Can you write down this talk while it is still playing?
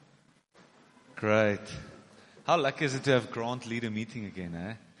Great. How lucky is it to have Grant lead a meeting again,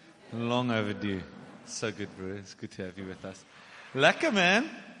 eh? Long overdue. So good, bro. It's good to have you with us. Lekker, man.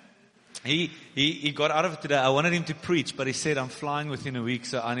 He got out of it today. I wanted him to preach, but he said, I'm flying within a week,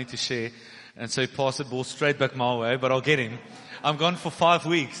 so I need to share. And so he passed the ball straight back my way, but I'll get him. I'm gone for 5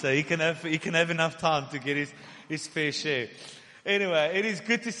 weeks, so he can have enough time to get his fair share. Anyway, it is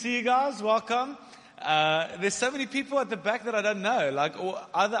good to see you guys. Welcome. There's so many people at the back that I don't know. Like, or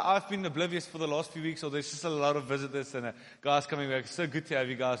either I've been oblivious for the last few weeks, or there's just a lot of visitors and guys coming back. It's so good to have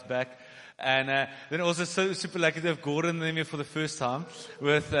you guys back. And then also so super lucky to have Gordon and them here for the first time,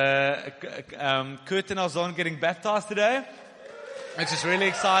 with Kurt and Alzon getting baptized today, which is really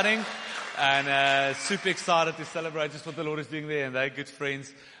exciting. And super excited to celebrate just what the Lord is doing there. And they're good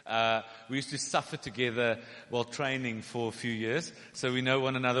friends. We used to suffer together while training for a few years, so we know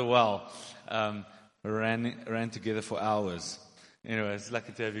one another well. Ran together for hours. Anyway, it's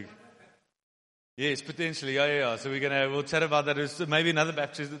lucky to have you. Yes, potentially. Yeah. So we'll chat about that. There's maybe another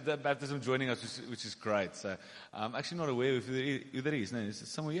baptism joining us, which is great. So I'm actually not aware of who that is. No, it's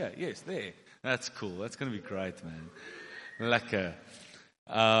somewhere here. Yes, there. That's cool. That's going to be great, man. Lekker.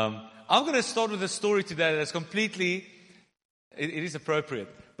 I'm going to start with a story today that's completely, it is appropriate,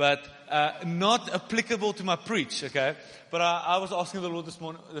 but not applicable to my preach, okay? But I was asking the Lord this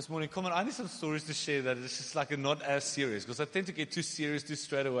morning, come on, I need some stories to share that it's just like not as serious, because I tend to get too serious too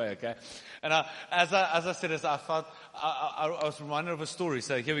straight away, okay? And as I said, I was reminded of a story,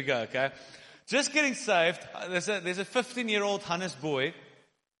 so here we go, okay? Just getting saved, there's a 15-year-old Hannes boy,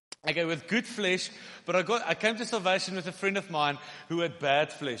 okay, with good flesh, but I came to salvation with a friend of mine who had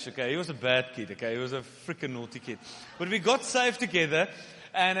bad flesh, okay? He was a bad kid, okay? He was a freaking naughty kid. But we got saved together,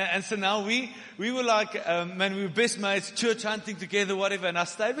 and so now we were like, we were best mates, church hunting together, whatever, and I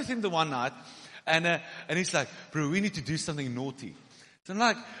stayed with him the one night, and he's like, bro, we need to do something naughty. So I'm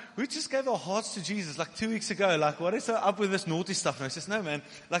like, we just gave our hearts to Jesus like 2 weeks ago, like, what is up with this naughty stuff? And I says, no, man,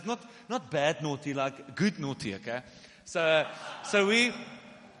 like, not bad naughty, like, good naughty, okay? So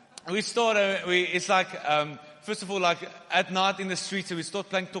we started, it's like, first of all, like, at night in the street, so we start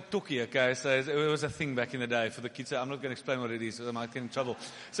playing tok-toki, okay? So it was a thing back in the day for the kids. I'm not going to explain what it is, so I might get in trouble.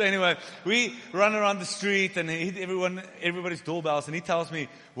 So anyway, we run around the street and hit everybody's doorbells, and he tells me,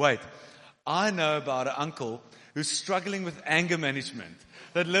 wait, I know about an uncle who's struggling with anger management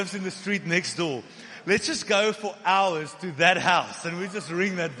that lives in the street next door. Let's just go for hours to that house, and we just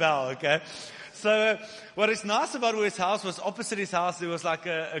ring that bell, okay? So what is nice about where his house was, opposite his house, there was like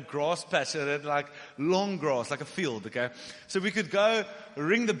a grass patch that had like long grass, like a field, okay? So we could go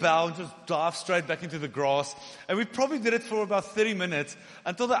ring the bell and just dive straight back into the grass. And we probably did it for about 30 minutes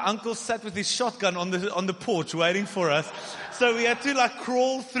until the uncle sat with his shotgun on the porch waiting for us. So we had to like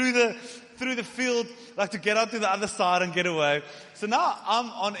crawl through the field, like to get out to the other side and get away. So now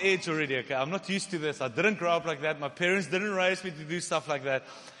I'm on edge already, okay? I'm not used to this. I didn't grow up like that. My parents didn't raise me to do stuff like that.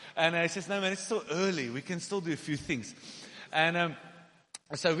 And he says, no, man, it's still early. We can still do a few things. And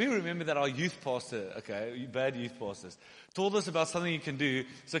so we remember that our youth pastor, okay, bad youth pastors, told us about something you can do.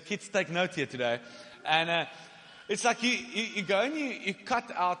 So kids, take note here today. And it's like you go and you cut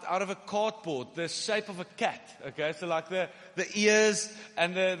out of a cardboard the shape of a cat, okay? So like the ears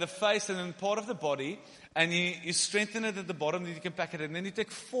and the face and then part of the body. And you strengthen it at the bottom, then you can pack it in. And then you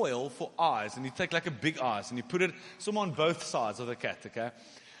take foil for eyes, and you take like a big eyes, and you put it somewhere on both sides of the cat, okay?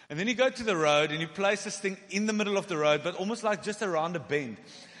 And then you go to the road and you place this thing in the middle of the road, but almost like just around a bend.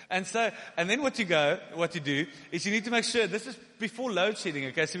 And then what you do is you need to make sure, this is before load shedding,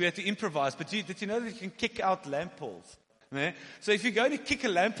 okay? So we had to improvise. But did you know that you can kick out lamp poles? Yeah? So if you go and you kick a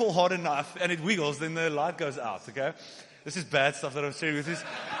lamp pole hard enough and it wiggles, then the light goes out, okay? This is bad stuff that I'm sharing with you.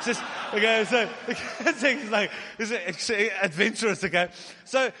 It's just, okay, so it's adventurous, okay?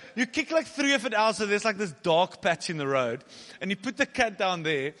 So you kick like 3 of it out, so there's like this dark patch in the road, and you put the cat down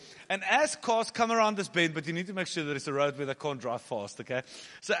there, and as cars come around this bend, but you need to make sure that it's a road where they can't drive fast, okay?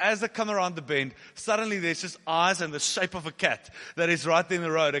 So as they come around the bend, suddenly there's just eyes and the shape of a cat that is right there in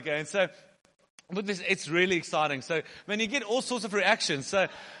the road, okay? And so, but it's really exciting. So, man, you get all sorts of reactions. So,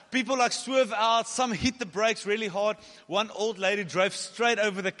 people like swerve out, some hit the brakes really hard. One old lady drove straight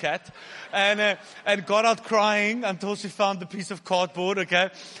over the cat and got out crying until she found the piece of cardboard,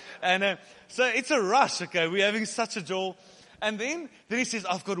 okay? And so it's a rush, okay? We're having such a joy. And then he says,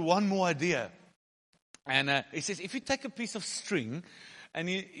 I've got one more idea. And he says, if you take a piece of string and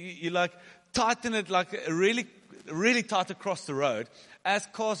you like tighten it like really, really tight across the road, as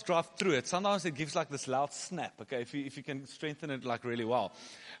cars drive through it, sometimes it gives like this loud snap, okay, if you can strengthen it like really well.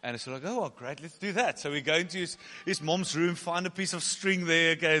 And it's like, oh, well, great, let's do that. So we go into his mom's room, find a piece of string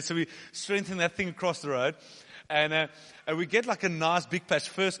there, okay, so we strengthen that thing across the road. And we get like a nice big patch.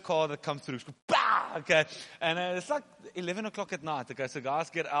 First car that comes through, bah! okay. And it's like 11 o'clock at night, okay. So guys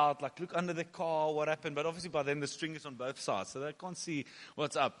get out, like look under the car, what happened. But obviously by then the string is on both sides, so they can't see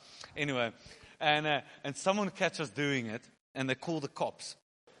what's up. Anyway, and someone catches us doing it, and they call the cops.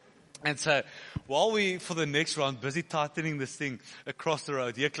 And so, while we, for the next round, busy tightening this thing across the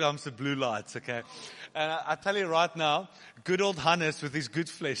road, here comes the blue lights, okay? And I tell you right now, good old Hannes with his good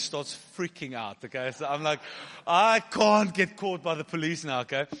flesh starts freaking out, okay? So I'm like, I can't get caught by the police now,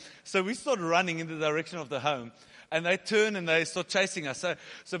 okay? So we start running in the direction of the home. And they turn and they start chasing us.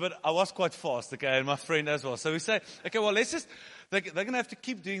 But I was quite fast, okay, and my friend as well. So we say, okay, well, let's just, they're going to have to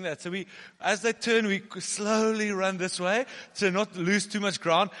keep doing that. So as they turn, we slowly run this way to not lose too much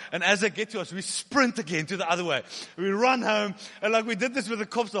ground. And as they get to us, we sprint again to the other way. We run home. And like we did this with the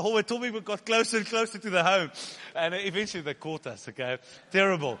cops the whole way, till we got closer and closer to the home. And eventually they caught us, okay?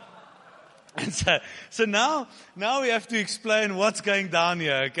 Terrible. And so now we have to explain what's going down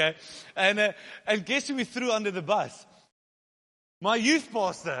here, okay? And guess who we threw under the bus? My youth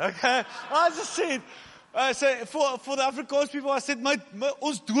pastor, okay? I just said, so for the Afrikaans people, I said,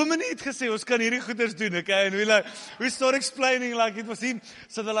 ons dominee het gesê, ons kan hierdie goeders doen, okay? And we start explaining like it was him.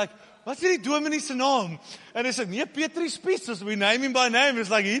 So they're like, what's die dominee se naam? And they said, nee, Petri Spies, so we name him by name. It's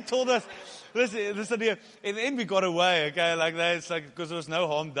like he told us. This idea, and then we got away, okay, like that, it's like, because there was no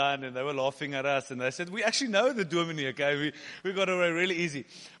harm done, and they were laughing at us, and they said, we actually know the dominee, okay, we got away really easy.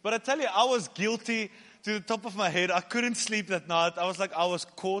 But I tell you, I was guilty to the top of my head. I couldn't sleep that night. I was like, I was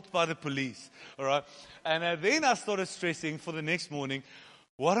caught by the police, alright, and then I started stressing for the next morning,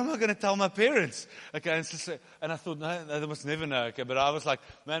 what am I going to tell my parents? Okay, and I thought, no, they must never know, okay, but I was like,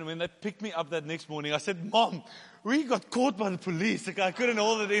 man, when they picked me up that next morning, I said, Mom, we got caught by the police, okay, I couldn't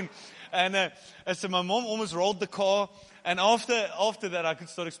hold it in. And so my mom almost rolled the car. And after that, I could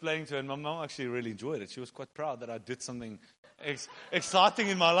start explaining to her. And my mom actually really enjoyed it. She was quite proud that I did something exciting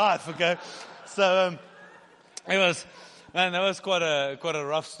in my life. Okay, so that was quite a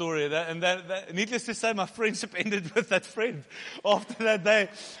rough story. And needless to say, my friendship ended with that friend. After that day,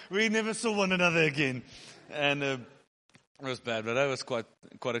 we never saw one another again, and it was bad. But that was quite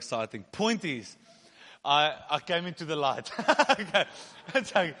exciting. Point is, I came into the light. Okay.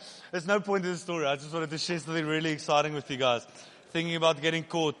 It's like, there's no point in the story. I just wanted to share something really exciting with you guys. Thinking about getting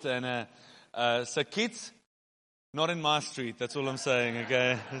caught. And so kids, not in my street. That's all I'm saying.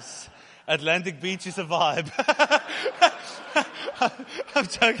 Okay. Atlantic Beach is a vibe. I'm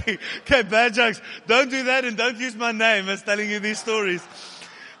joking. Okay, bad jokes. Don't do that, and don't use my name as telling you these stories.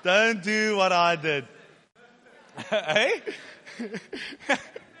 Don't do what I did. Hey?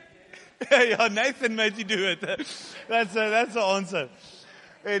 Yeah, Nathan made you do it. That's the answer.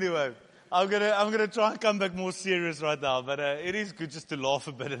 Anyway, I'm gonna try and come back more serious right now. But it is good just to laugh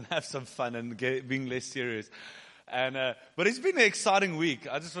a bit and have some fun and being less serious. But it's been an exciting week.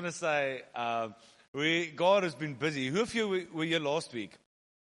 I just want to say, God has been busy. Who of you were here last week?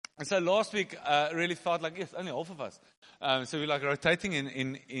 And so last week really felt like, yes, only half of us. So we're like rotating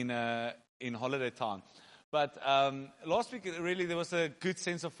in holiday time. But last week, really, there was a good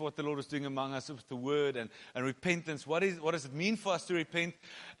sense of what the Lord was doing among us with the Word and repentance. What does it mean for us to repent?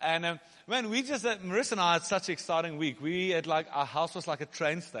 And man, Marissa and I had such an exciting week. We had our house was like a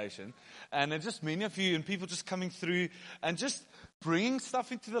train station, and just many of you and people just coming through and just bringing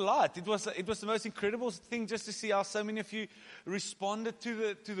stuff into the light. It was the most incredible thing just to see how so many of you responded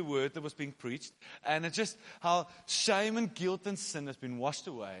to the Word that was being preached, and just how shame and guilt and sin has been washed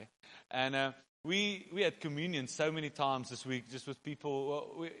away. And we had communion so many times this week, just with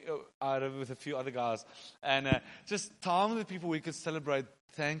people, with a few other guys, and just time with the people we could celebrate.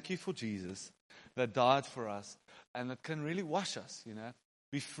 Thank you for Jesus that died for us and that can really wash us,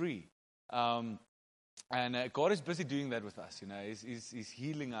 be free. And God is busy doing that with us, He's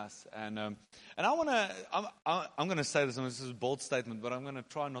healing us. And I'm going to say this is a bold statement, but I'm going to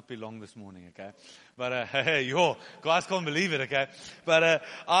try and not be long this morning, okay? But, hey, guys can't believe it, okay? But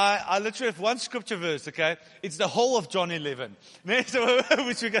I literally have one scripture verse, okay? It's the whole of John 11, which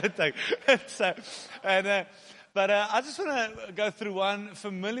we're going to take. But I just want to go through one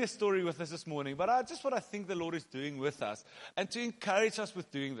familiar story with us this morning. But what I think the Lord is doing with us, and to encourage us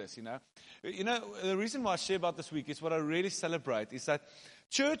with doing this, the reason why I share about this week is what I really celebrate is that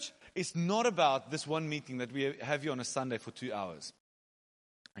church is not about this one meeting that we have here on a Sunday for 2 hours.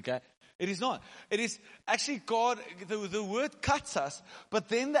 Okay? It is not. It is actually God, the Word cuts us, but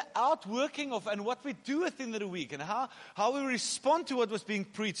then the outworking of and what we do within the week and how we respond to what was being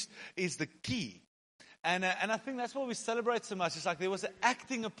preached is the key. And I think that's why we celebrate so much. It's like there was an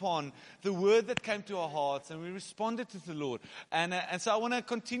acting upon the word that came to our hearts, and we responded to the Lord. And so I want to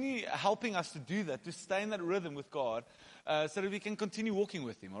continue helping us to do that, to stay in that rhythm with God, so that we can continue walking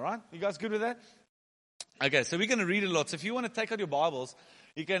with Him. All right? You guys good with that? Okay, so we're going to read a lot. So if you want to take out your Bibles,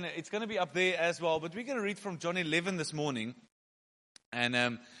 you can. It's going to be up there as well. But we're going to read from John 11 this morning.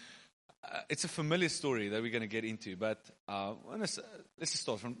 And it's a familiar story that we're going to get into. But let's just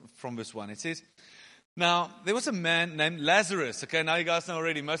start from verse 1. It says, now, there was a man named Lazarus. Okay, now you guys know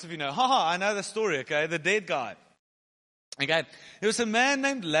already. Most of you know. I know the story, okay? The dead guy. Okay, there was a man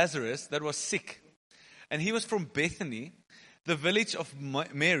named Lazarus that was sick. And he was from Bethany, the village of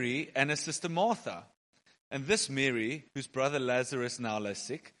Mary and her sister Martha. And this Mary, whose brother Lazarus now lay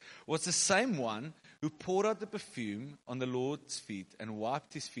sick, was the same one who poured out the perfume on the Lord's feet and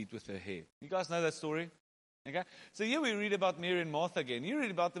wiped his feet with her hair. You guys know that story? Okay, so here we read about Mary and Martha again. You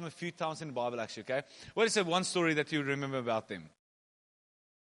read about them a few times in the Bible, actually, okay? What is the one story that you remember about them?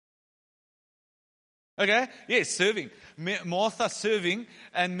 Okay, yes, serving. Martha serving,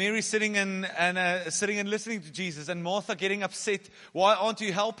 and Mary sitting and listening to Jesus, and Martha getting upset. Why aren't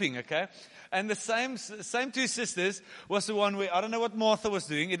you helping? Okay, and the same two sisters was the one where I don't know what Martha was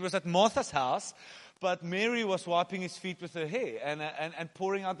doing. It was at Martha's house, but Mary was wiping his feet with her hair and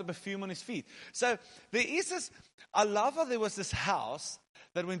pouring out the perfume on his feet. So there is this. I love how there was this house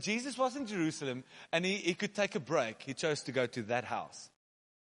that when Jesus was in Jerusalem and he could take a break, he chose to go to that house.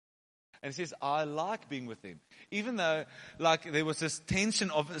 And he says, I like being with them. Even though like there was this tension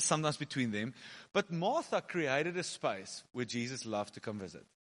of sometimes between them. But Martha created a space where Jesus loved to come visit.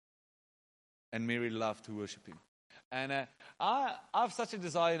 And Mary loved to worship him. And I have such a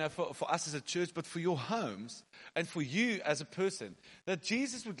desire, for us as a church, but for your homes and for you as a person, that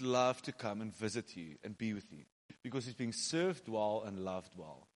Jesus would love to come and visit you and be with you. Because he's being served well and loved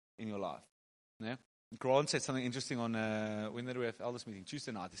well in your life. Yeah? Grant said something interesting on when did we have elders meeting?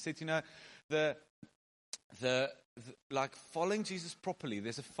 Tuesday night. He said, the like following Jesus properly,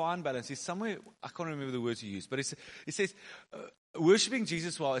 there's a fine balance. He's somewhere, I can't remember the words he used, but he says worshiping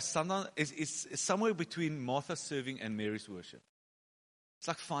Jesus well is somewhere between Martha's serving and Mary's worship. It's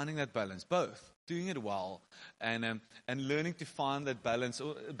like finding that balance, both doing it well and learning to find that balance.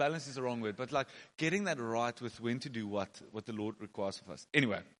 Or balance is the wrong word, but like getting that right with when to do what the Lord requires of us.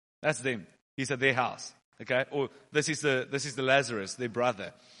 Anyway, that's them. He's at their house, okay? Or this is the Lazarus, their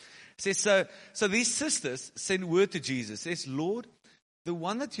brother. It says, so these sisters sent word to Jesus. Says, Lord, the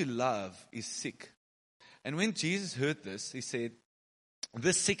one that you love is sick. And when Jesus heard this, he said,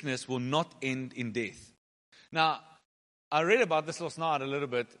 this sickness will not end in death. Now, I read about this last night a little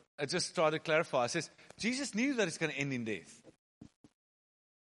bit. I just tried to clarify. It says, Jesus knew that it's going to end in death.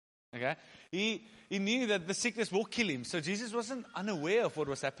 Okay? He knew that the sickness will kill him. So Jesus wasn't unaware of what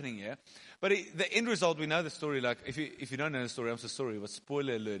was happening here. But the end result, we know the story. Like if you don't know the story, I'm so sorry. But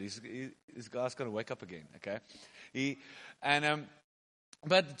spoiler alert, this guy's going to wake up again. Okay,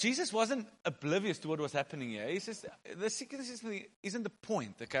 but Jesus wasn't oblivious to what was happening here. He says the sickness isn't the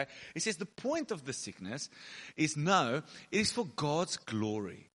point. Okay, he says the point of the sickness is it is for God's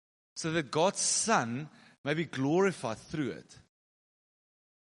glory, so that God's Son may be glorified through it.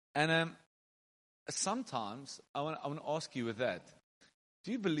 And sometimes I want to ask you with that.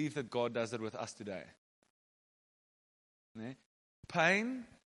 Do you believe that God does that with us today? Pain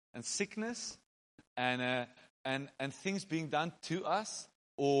and sickness and things being done to us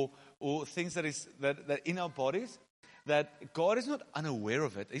or things that in our bodies, that God is not unaware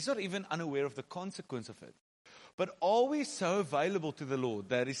of it. He's not even unaware of the consequence of it. But are we so available to the Lord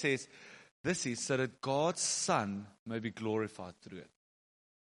that he says, this is so that God's Son may be glorified through it?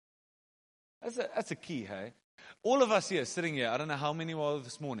 That's a key, hey? All of us here, sitting here, I don't know how many were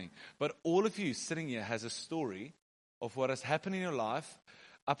this morning, but all of you sitting here has a story of what has happened in your life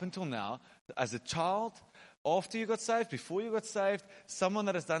up until now, as a child, after you got saved, before you got saved, someone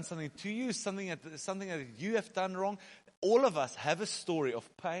that has done something to you, something that you have done wrong. All of us have a story of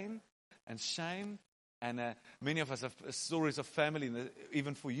pain and shame, and many of us have stories of family,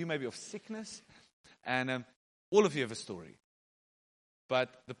 even for you maybe of sickness, and all of you have a story.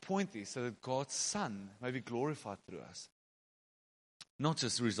 But the point is so that God's Son may be glorified through us. Not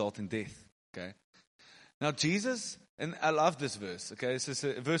just result in death. Okay. Now Jesus, and I love this verse. Okay, this is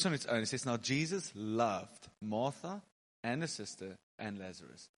a verse on its own. It says, now Jesus loved Martha and her sister and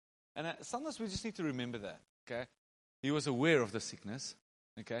Lazarus. And sometimes we just need to remember that. Okay. He was aware of the sickness.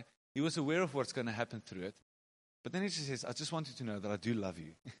 Okay. He was aware of what's going to happen through it. But then he just says, I just want you to know that I do love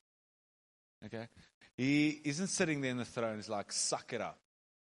you. Okay. He isn't sitting there in the throne. He's like, suck it up.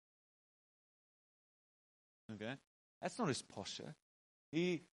 Okay, that's not his posture.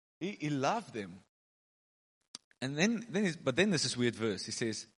 He loved them. And then there's this weird verse. He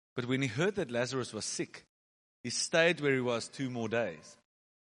says, but when he heard that Lazarus was sick, he stayed where he was 2 more days.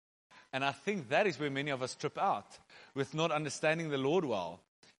 And I think that is where many of us trip out with not understanding the Lord well.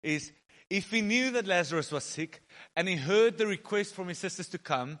 Is If he knew that Lazarus was sick and he heard the request from his sisters to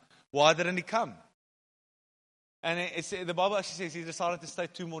come, why didn't he come? And the Bible actually says he decided to stay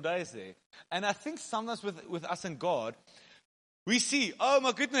 2 more days there. And I think sometimes with us and God, we see, oh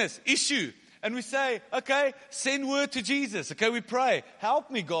my goodness, issue. And we say, okay, send word to Jesus. Okay, we pray, help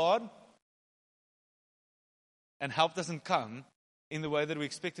me, God. And help doesn't come in the way that we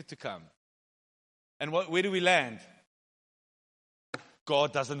expect it to come. And where do we land?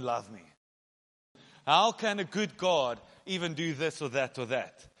 God doesn't love me. How can a good God even do this or that or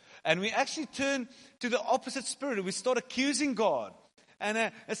that? And we actually turn to the opposite spirit. We start accusing God.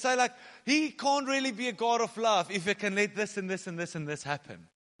 And say like, He can't really be a God of love if He can let this and this and this and this happen.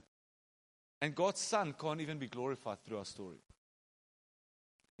 And God's Son can't even be glorified through our story.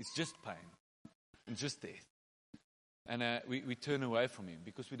 It's just pain and just death. And we turn away from Him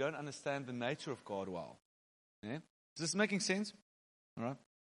because we don't understand the nature of God well. Yeah? Is this making sense? All right.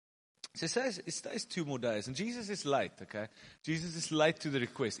 So it stays 2 more days. And Jesus is late, okay? Jesus is late to the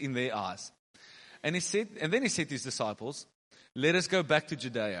request in their eyes. And then he said to his disciples, let us go back to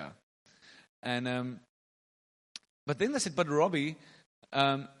Judea. And but then they said, but Robbie,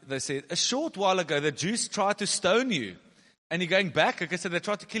 they said, a short while ago the Jews tried to stone you. And you're going back? Okay, so they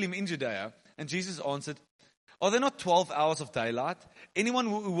tried to kill him in Judea. And Jesus answered, are there not 12 hours of daylight? Anyone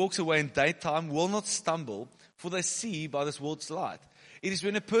who walks away in daytime will not stumble, for they see by this world's light. It is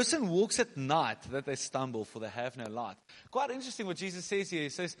when a person walks at night that they stumble, for they have no light. Quite interesting what Jesus says here. He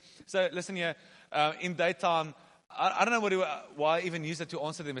says, so listen here, in daytime, I don't know why I even use that to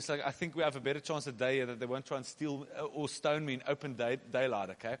answer them. It's like, I think we have a better chance today that they won't try and steal or stone me in open daylight,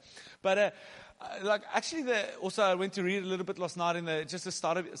 okay? But actually, also I went to read a little bit last night in just a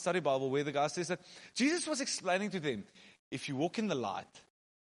study Bible where the guy says that Jesus was explaining to them, if you walk in the light,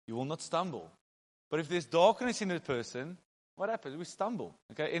 you will not stumble. But if there's darkness in a person, what happens? We stumble,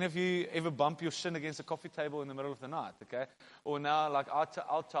 okay? And if you ever bump your shin against a coffee table in the middle of the night, okay? Or now, like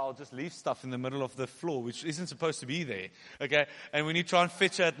our child just leaves stuff in the middle of the floor, which isn't supposed to be there, okay? And when you try and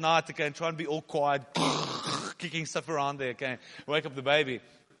fetch her at night, okay, and try and be all quiet, kicking stuff around there, okay? Wake up the baby.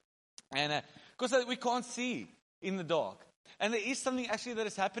 And because we can't see in the dark. And there is something actually that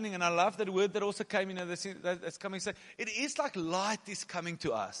is happening, and I love that word that also came, that's coming. So it is like light is coming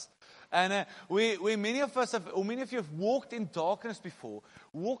to us. And where many of us have, or many of you have walked in darkness before,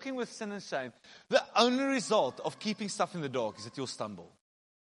 walking with sin and shame, the only result of keeping stuff in the dark is that you'll stumble.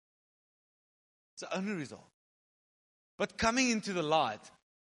 It's the only result. But coming into the light,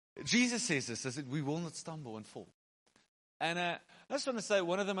 Jesus says this, that we will not stumble and fall. And I just want to say,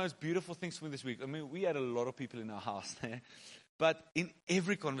 one of the most beautiful things for me this week, I mean, we had a lot of people in our house there, but in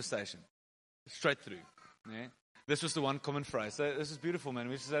every conversation, straight through, yeah, this was the one common phrase. So this is beautiful, man.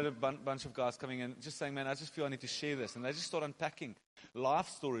 We just had a bunch of guys coming in, just saying, man, I just feel I need to share this. And they just start unpacking life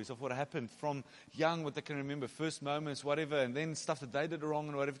stories of what happened from young, what they can remember, first moments, whatever, and then stuff that they did wrong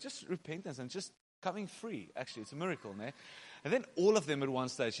and whatever. Just repentance and just coming free, actually. It's a miracle, man. And then all of them at one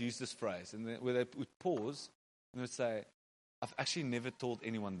stage used this phrase, and where they would pause and they would say, I've actually never told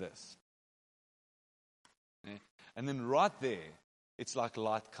anyone this. Yeah? And then right there, it's like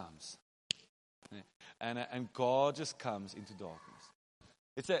light comes. Yeah? And God just comes into darkness.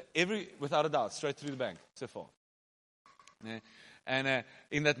 It's without a doubt, straight through the bank, so far. Yeah? And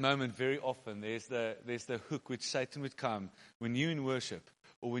in that moment, very often, there's the hook which Satan would come when you in worship,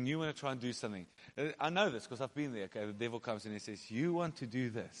 or when you want to try and do something. I know this because I've been there. Okay, the devil comes in and he says, you want to do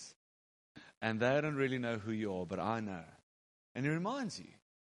this. And they don't really know who you are, but I know. And he reminds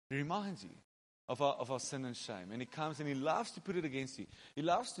you of our sin and shame. And he comes and he loves to put it against you. He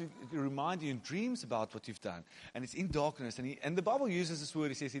loves to remind you in dreams about what you've done. And it's in darkness. And the Bible uses this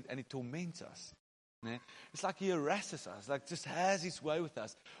word, he says, and he torments us. Yeah? It's like he harasses us, like just has his way with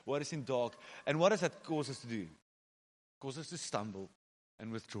us, what is in dark. And what does that cause us to do? It causes us to stumble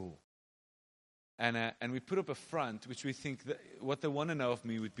and withdraw. And we put up a front, which we think that what they want to know of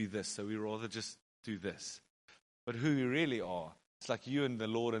me would be this. So we rather just do this. But who we really are, it's like you and the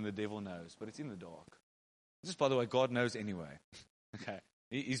Lord and the devil knows, but it's in the dark. Just by the way, God knows anyway. Okay,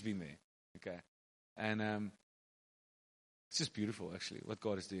 He's been there. Okay, and it's just beautiful, actually, what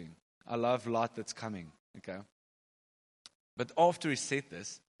God is doing. I love light that's coming. Okay, but after he said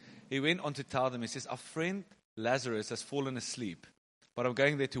this, he went on to tell them. He says, "Our friend Lazarus has fallen asleep, but I'm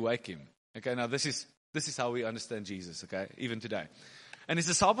going there to wake him." Okay, now this is how we understand Jesus. Okay, even today. And his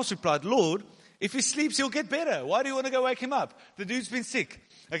disciples replied, "Lord, if he sleeps, he'll get better. Why do you want to go wake him up? The dude's been sick."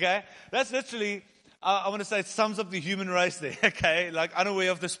 Okay? That's literally, I want to say, it sums up the human race there. Okay? Like,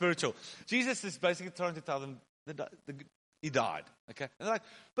 unaware of the spiritual. Jesus is basically trying to tell them that he died. Okay? And they're like,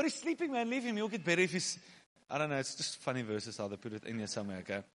 but he's sleeping, man. Leave him. He'll get better if he's... I don't know. It's just funny verses how they put it in here somewhere.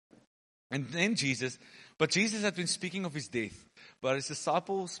 Okay? And then Jesus had been speaking of his death, but his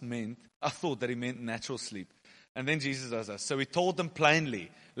disciples thought that he meant natural sleep. And then Jesus does this. So he told them plainly,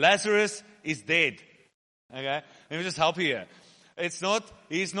 Lazarus is dead. Okay? Let me just help you here.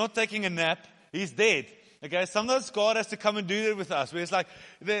 He's not taking a nap, he's dead. Okay, sometimes God has to come and do that with us. Where it's like,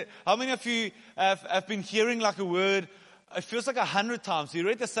 how many of you have been hearing like a word? It feels like 100 times. You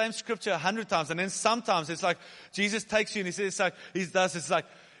read the same scripture 100 times, and then sometimes it's like Jesus takes you and he says, it's like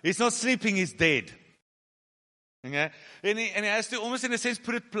he's not sleeping, he's dead. Okay, and he has to almost in a sense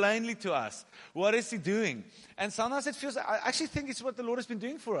put it plainly to us. What is he doing? And sometimes it feels. I actually think it's what the Lord has been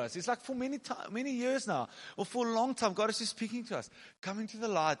doing for us. It's like for many years now, or for a long time, God is just speaking to us. Come into the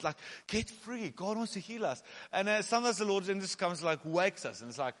light, like get free. God wants to heal us. And sometimes the Lord just comes like wakes us, and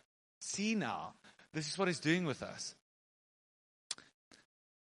it's like, see now, this is what He's doing with us.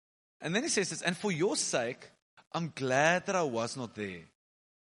 And then He says this, and for your sake, I'm glad that I was not there,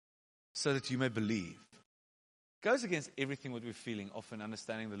 so that you may believe. Goes against everything what we're feeling, often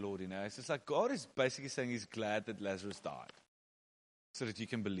understanding the Lord, you know. It's just like God is basically saying He's glad that Lazarus died so that you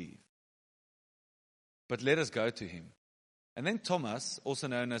can believe. But let us go to Him. And then Thomas, also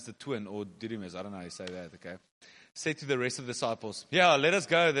known as the twin or Didymus, I don't know how you say that, okay, said to the rest of the disciples, yeah, let us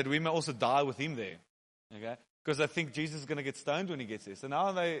go that we may also die with Him there. Okay? Because they think Jesus is going to get stoned when He gets there. So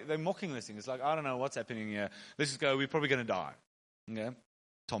now they're mocking this thing. It's like, I don't know what's happening here. Let's just go, we're probably going to die. Okay?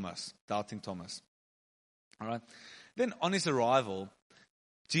 Thomas, doubting Thomas. All right. Then on his arrival,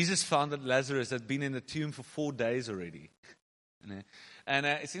 Jesus found that Lazarus had been in the tomb for 4 days already. And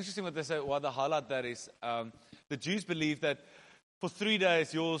it's interesting what they say, why they highlight that is the Jews believe that for 3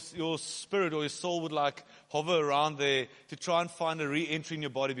 days your spirit or your soul would like hover around there to try and find a re-entry in your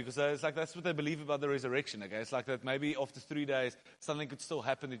body, because it's like that's what they believe about the resurrection. Okay, it's like that maybe after 3 days something could still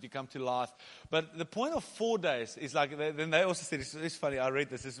happen, that you come to life. But the point of 4 days is like then they also said it's funny. I read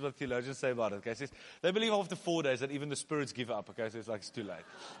this. This is what theologians say about it. Okay, it says they believe after 4 days that even the spirits give up. Okay, so it's like it's too late.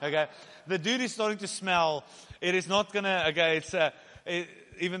 Okay, the dude is starting to smell. It is not gonna. Okay,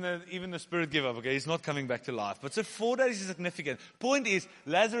 even the spirit give up, okay? He's not coming back to life. But so 4 days is significant. Point is,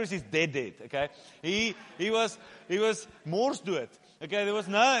 Lazarus is dead, okay? He was morsdood, okay? There was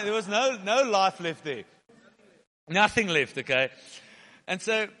no life left there. Nothing left, okay? And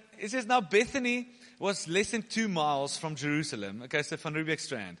so, it says, now Bethany was less than 2 miles from Jerusalem, okay? So van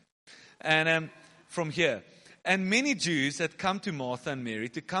Melkbosstrand. And from here. And many Jews had come to Martha and Mary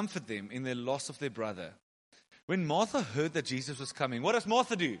to comfort them in their loss of their brother. When Martha heard that Jesus was coming, what does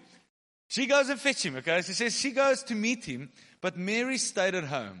Martha do? She goes and fetch him, okay? She says she goes to meet him, but Mary stayed at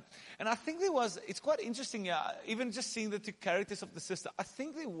home. And I think it's quite interesting, even just seeing the two characters of the sister, I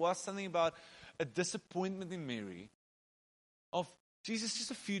think there was something about a disappointment in Mary of Jesus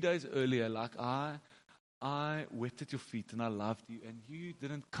just a few days earlier, like, I wept at your feet and I loved you, and you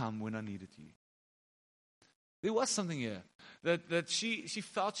didn't come when I needed you. There was something here that she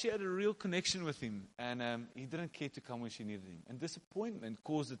felt she had a real connection with him, and he didn't care to come when she needed him. And disappointment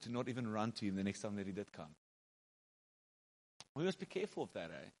caused her to not even run to him the next time that he did come. We must be careful of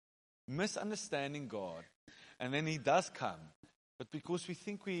that, misunderstanding God. And then He does come, but because we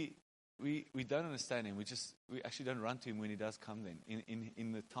think we don't understand Him, we actually don't run to Him when He does come then,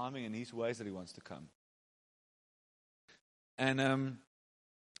 in the timing and His ways that He wants to come. And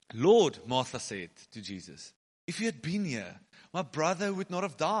Lord, Martha said to Jesus, if you had been here, my brother would not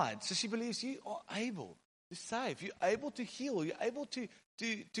have died. So she believes you are able to save. You're able to heal. You're able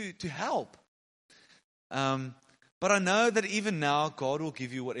to help. But I know that even now, God will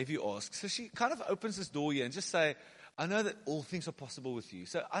give you whatever you ask. So she kind of opens this door here and just say, I know that all things are possible with you.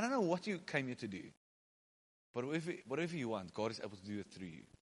 So I don't know what you came here to do. But whatever you want, God is able to do it through you.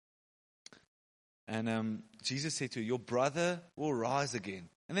 And Jesus said to her, your brother will rise again.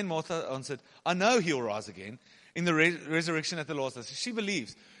 And then Martha answered, I know he'll rise again in the resurrection at the last day. So she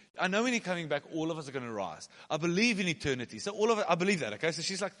believes, I know when He's coming back, all of us are going to rise. I believe in eternity. So all of it, I believe that, okay? So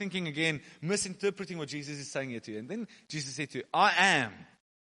she's like thinking again, misinterpreting what Jesus is saying here to her. And then Jesus said to her, I am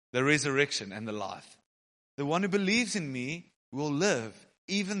the resurrection and the life. The one who believes in me will live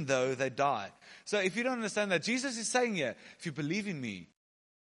even though they die. So if you don't understand that, Jesus is saying here, if you believe in me,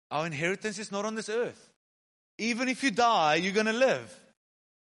 our inheritance is not on this earth. Even if you die, you're going to live.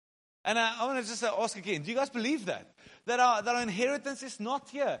 And I want to just ask again, do you guys believe that? That our inheritance is not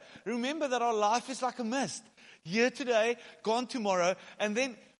here. Remember that our life is like a mist. Here today, gone tomorrow, and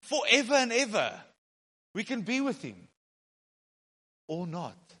then forever and ever, we can be with Him. Or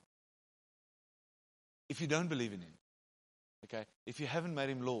not. If you don't believe in Him. Okay? If you haven't made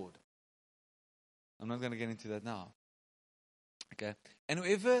Him Lord. I'm not going to get into that now. Okay? And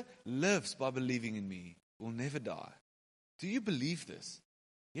whoever lives by believing in me will never die. Do you believe this?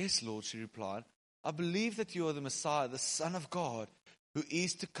 Yes, Lord, she replied. I believe that you are the Messiah, the Son of God, who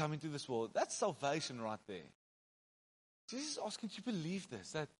is to come into this world. That's salvation right there. Jesus is asking, do you believe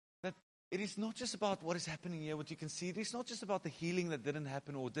this? That it is not just about what is happening here, what you can see. It is not just about the healing that didn't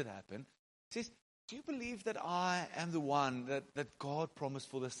happen or did happen. He says, do you believe that I am the one that God promised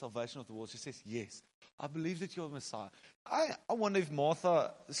for the salvation of the world? She says, yes. I believe that you're the Messiah. I wonder if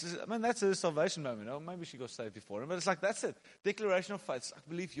Martha, that's her salvation moment. Oh, maybe she got saved before him, but it's like, that's it. Declaration of faith. It's, I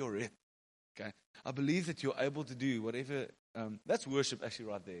believe you're it. Okay? I believe that you're able to do whatever. That's worship actually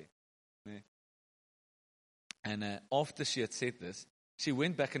right there. Yeah. And after she had said this, she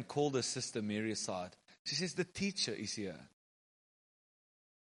went back and called her sister Mary aside. She says, the teacher is here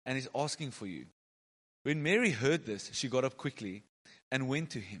and is asking for you. When Mary heard this, she got up quickly and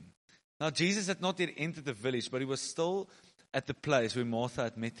went to him. Now Jesus had not yet entered the village, but he was still at the place where Martha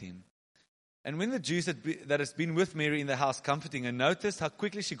had met him. And when the Jews that had been with Mary in the house comforting her noticed how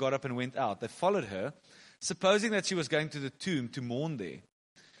quickly she got up and went out, they followed her, supposing that she was going to the tomb to mourn there.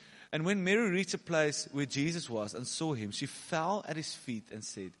 And when Mary reached a place where Jesus was and saw him, she fell at his feet and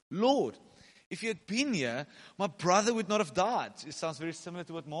said, Lord, if you had been here, my brother would not have died. It sounds very similar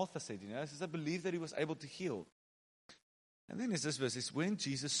to what Martha said, She says, I believe that he was able to heal. And then there's this verse, it's when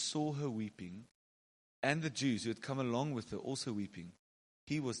Jesus saw her weeping, and the Jews who had come along with her also weeping,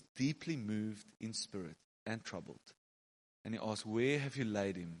 he was deeply moved in spirit and troubled. And he asked, where have you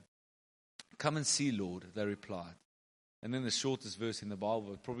laid him? Come and see, Lord, they replied. And then the shortest verse in the Bible,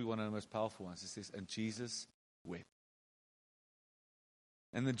 but probably one of the most powerful ones, it says, and Jesus wept.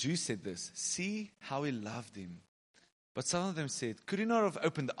 And the Jews said this, see how he loved him. But some of them said, could he not have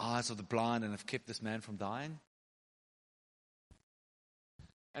opened the eyes of the blind and have kept this man from dying?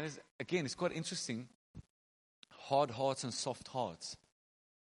 And it's quite interesting. Hard hearts and soft hearts.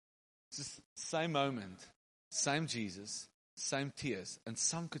 It's the same moment, same Jesus, same tears. And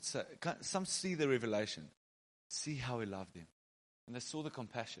some see the revelation. See how he loved him. And they saw the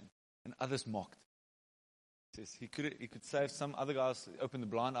compassion. And others mocked. It says he could save some other guys, open the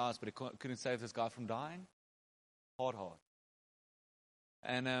blind eyes, but he couldn't save this guy from dying. Hard heart.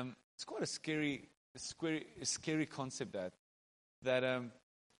 And it's quite a scary concept that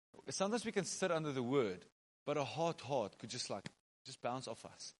sometimes we can sit under the word, but a hard heart could just bounce off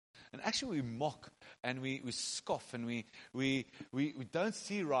us. And actually we mock and we scoff and we don't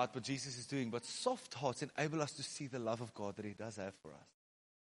see right what Jesus is doing, but soft hearts enable us to see the love of God that he does have for us.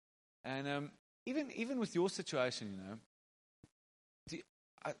 And even with your situation,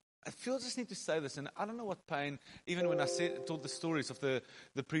 I feel I just need to say this, and I don't know what pain, even when I told the stories of the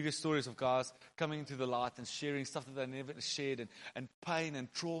previous stories of guys coming into the light and sharing stuff that they never shared, and pain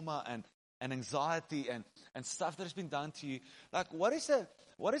and trauma and anxiety and stuff that has been done to you. Like, what is the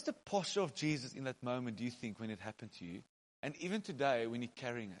posture of Jesus in that moment, do you think, when it happened to you? And even today, when you're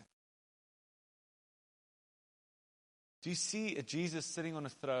carrying it? Do you see a Jesus sitting on a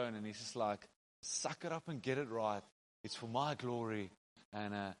throne and he's just like, suck it up and get it right. It's for my glory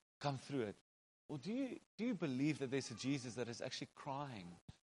and come through it. Or do you believe that there's a Jesus that is actually crying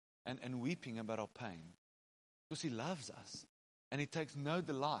and weeping about our pain? Because he loves us and he takes no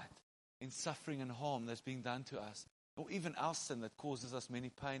delight in suffering and harm that's being done to us, or even our sin that causes us many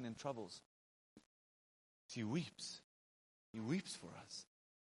pain and troubles. He weeps. He weeps for us.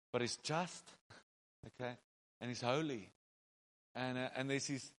 But he's just, okay, and he's holy. And there's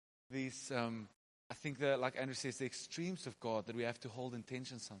these I think that, like Andrew says, the extremes of God that we have to hold in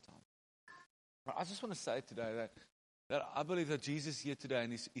tension sometimes. But I just want to say today that I believe that Jesus is here today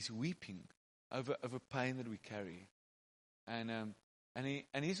and is weeping over pain that we carry. And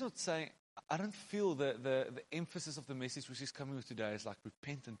he's not saying, I don't feel the emphasis of the message which is coming with today is like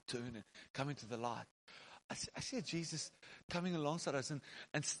repent and turn and come into the light. I see Jesus coming alongside us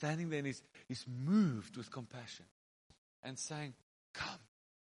and standing there, and he's moved with compassion and saying, come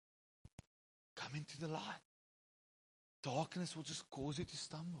into the light. Darkness will just cause you to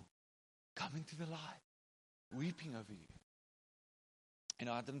stumble. Come into the light. Weeping over you.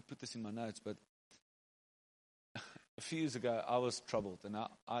 I didn't put this in my notes, but a few years ago, I was troubled, and I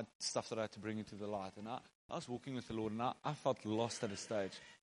had stuff that I had to bring into the light. And I was walking with the Lord, and I felt lost at a stage.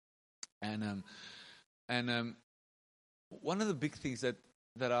 And one of the big things that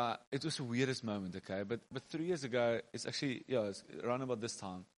it was the weirdest moment, okay? But 3 years ago, it's actually, it's around about this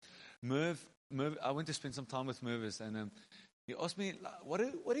time. Merv, I went to spend some time with Mervis, and he asked me, what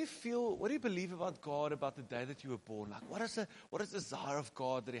do you feel, what do you believe about God, about the day that you were born? Like, what is the desire of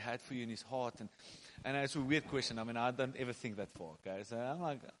God that he had for you in his heart? And it's a weird question. I mean, I don't ever think that far, okay? So I'm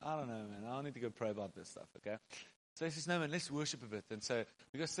like, I don't know, man. I need to go pray about this stuff, okay? So he says, no, man, let's worship a bit. And so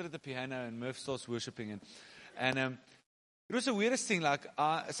we go sit at the piano, and Merv starts worshiping. And it was the weirdest thing. Like,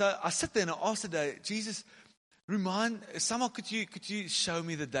 so I sit there and I ask the day, Jesus, somehow could you show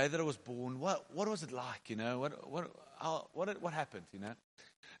me the day that I was born? What was it like? What happened?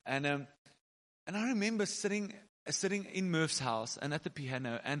 And I remember sitting in Murph's house and at the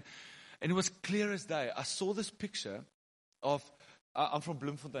piano, and it was clear as day. I saw this picture of. I'm from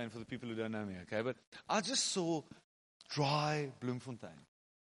Bloemfontein, for the people who don't know me, okay? But I just saw dry Bloemfontein.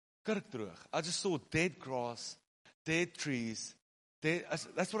 Kerkdroog. I just saw dead grass, dead trees.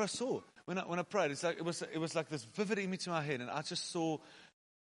 That's what I saw when I prayed. It's like it was like this vivid image in my head, and I just saw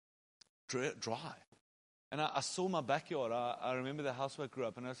dry. And I saw my backyard. I remember the house where I grew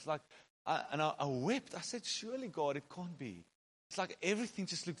up, and it's like, I wept. I said, surely God, it can't be. It's like everything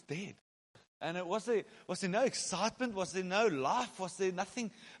just looks dead. And was there no excitement? Was there no life? Was there nothing?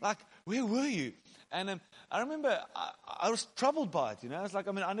 Like, where were you? And I remember I was troubled by it. I was like,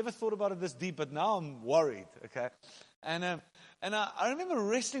 I never thought about it this deep, but now I'm worried. Okay, and I remember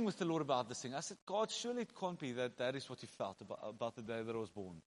wrestling with the Lord about this thing. I said, God, surely it can't be that is what you felt about the day that I was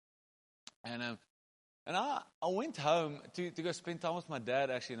born. And I went home to go spend time with my dad,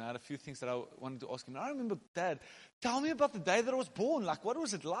 actually, and I had a few things that I wanted to ask him. And I remember, Dad, tell me about the day that I was born. Like, what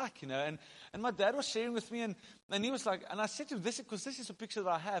was it like, And my dad was sharing with me, and he was like, and I said to him, because this is a picture that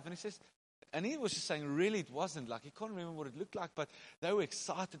I have. And he says, and he was just saying, really, it wasn't. Like, he can't remember what it looked like, but they were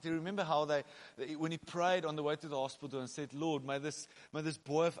excited. They remember how when he prayed on the way to the hospital and said, Lord, may this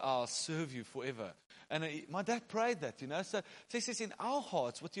boy of ours serve you forever. And my dad prayed that, So he says, in our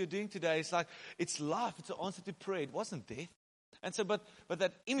hearts, what you're doing today is like, it's life. It's an answer to prayer. It wasn't death. And so, but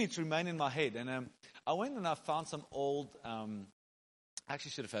that image remained in my head. And I went and I found some old, I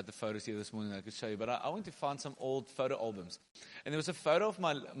actually should have had the photos here this morning that I could show you. But I went to find some old photo albums. And there was a photo of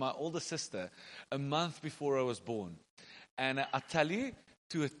my older sister a month before I was born. And I tell you,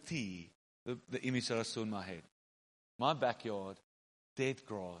 to a T, the image that I saw in my head. My backyard, dead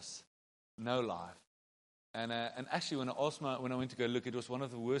grass, no life. And actually, when I went to go look, it was one of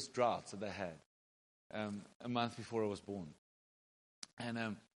the worst droughts that they had a month before I was born.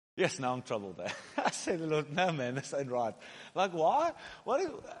 And yes, now I'm troubled. I said to the Lord, no, man, this ain't right. Like, why?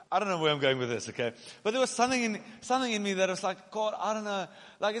 I don't know where I'm going with this, okay? But there was something in me that was like, God, I don't know.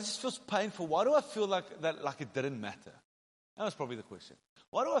 Like, it just feels painful. Why do I feel like that? Like it didn't matter? That was probably the question.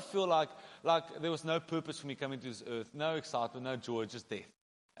 Why do I feel like there was no purpose for me coming to this earth, no excitement, no joy, just death?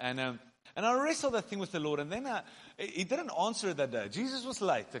 And I wrestled that thing with the Lord, and then He didn't answer it that day. Jesus was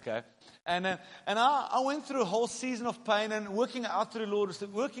late, okay? And I went through a whole season of pain and working out to the Lord,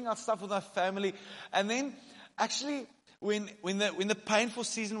 working out stuff with my family. And then, actually, when the painful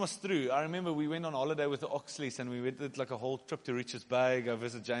season was through, I remember we went on holiday with the Oxleys, and we did like a whole trip to Richards Bay, go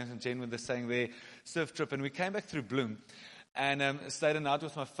visit James and Jen when they're staying there, surf trip. And we came back through Bloem and stayed a night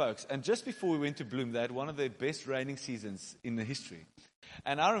with my folks. And just before we went to Bloem, they had one of their best raining seasons in the history.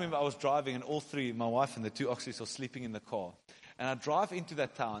 And I remember I was driving, and all three, my wife and the two Oxleys, were sleeping in the car. And I drive into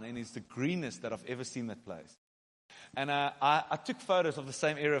that town, and it's the greenest that I've ever seen that place. And I took photos of the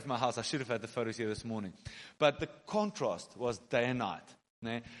same area of my house. I should have had the photos here this morning. But the contrast was day and night.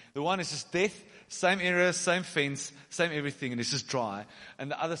 The one is just death, same area, same fence, same everything, and it's just dry. And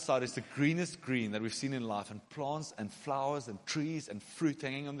the other side is the greenest green that we've seen in life, and plants and flowers and trees and fruit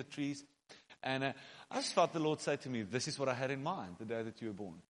hanging on the trees. And I just felt the Lord say to me, this is what I had in mind the day that you were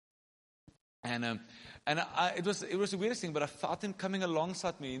born. And it was the weirdest thing, but I felt Him coming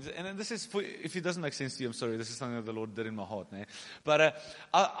alongside me. And this is, if it doesn't make sense to you, I'm sorry, this is something that the Lord did in my heart. But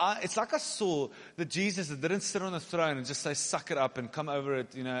it's like I saw the Jesus that didn't sit on the throne and just say, suck it up and come over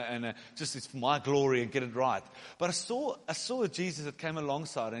it, and just it's for my glory and get it right. But I saw a Jesus that came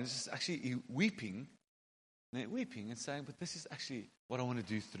alongside and just actually weeping and saying, but this is actually what I want to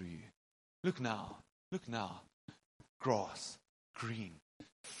do through you. Look now, grass, green,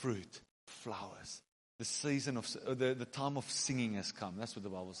 fruit, flowers. The season of the time of singing has come. That's what the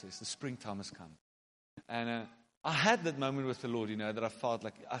Bible says. The springtime has come. And I had that moment with the Lord, that I felt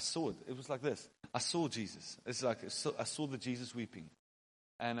like I saw it. It was like this. I saw Jesus. It's like I saw the Jesus weeping,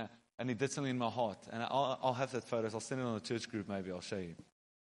 and He did something in my heart. And I'll have that photos. I'll send it on the church group. Maybe I'll show you.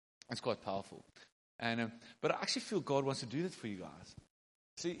 It's quite powerful. And but I actually feel God wants to do that for you guys.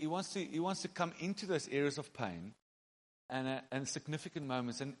 See, He wants to come into those areas of pain and significant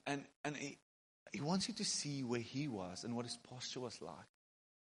moments, and He wants you to see where He was and what His posture was like.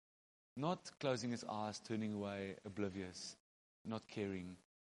 Not closing His eyes, turning away, oblivious, not caring,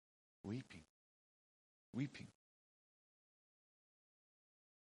 weeping.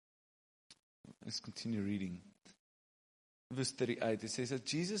 Let's continue reading. Verse 38, it says that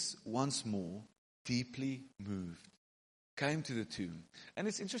Jesus once more, deeply moved, came to the tomb. And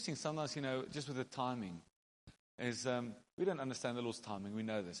it's interesting sometimes, just with the timing, is We don't understand the Lord's timing. We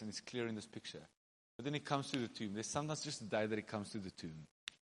know this, and it's clear in this picture. But then he comes to the tomb. There's sometimes just a day that he comes to the tomb.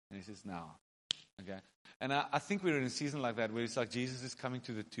 And he says, now. Okay? And I think we're in a season like that where it's like Jesus is coming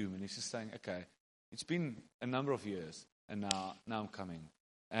to the tomb. And he's just saying, okay, it's been a number of years. And now I'm coming.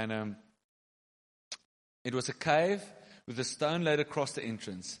 And it was a cave with a stone laid across the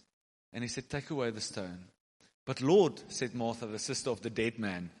entrance. And he said, take away the stone. But Lord, said Martha, the sister of the dead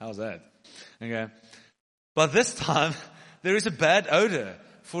man. How's that? Okay. But this time, there is a bad odor,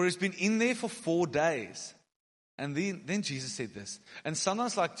 for it's been in there for 4 days. And then Jesus said this. And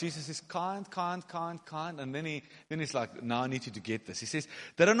sometimes like Jesus is kind. And then he's like, now I need you to get this. He says,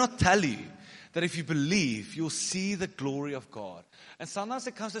 did I not tell you that if you believe, you'll see the glory of God? And sometimes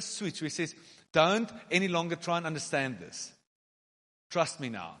there comes a switch where he says, don't any longer try and understand this. Trust me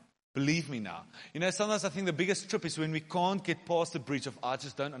now. Believe me now. Sometimes I think the biggest trip is when we can't get past the bridge of, I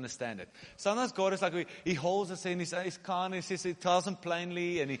just don't understand it. Sometimes God is like, he holds us and he's kind, and he tells him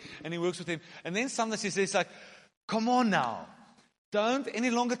plainly, and he works with him. And then sometimes he says like, come on now. Don't any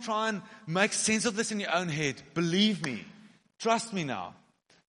longer try and make sense of this in your own head. Believe me. Trust me now.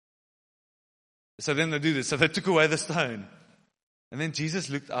 So then they do this. So they took away the stone. And then Jesus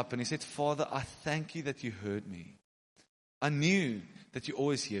looked up and he said, Father, I thank you that you heard me. I knew that you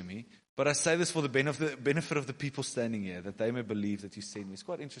always hear me, but I say this for the benefit of the people standing here, that they may believe that you sent me. It's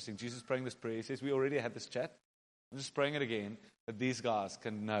quite interesting. Jesus praying this prayer. He says, we already had this chat. I'm just praying it again, that these guys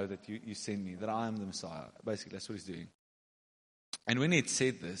can know that you sent me, that I am the Messiah. Basically, that's what he's doing. And when he had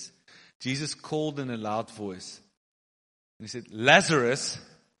said this, Jesus called in a loud voice, and he said, Lazarus,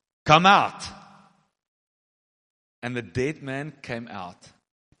 come out. And the dead man came out,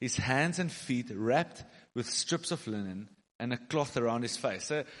 his hands and feet wrapped with strips of linen, and a cloth around his face.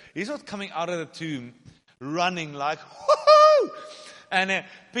 So he's not coming out of the tomb running like, woohoo! And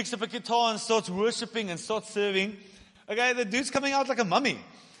picks up a guitar and starts worshiping and starts serving. Okay, the dude's coming out like a mummy.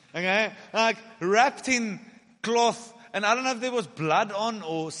 Okay, like wrapped in cloth. And I don't know if there was blood on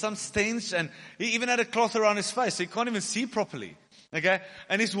or some stench. And he even had a cloth around his face, so he can't even see properly. Okay,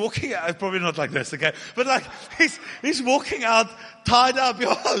 and he's walking out, probably not like this, okay, but like, he's walking out tied up,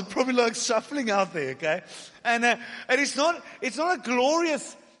 probably like shuffling out there, okay, and it's not a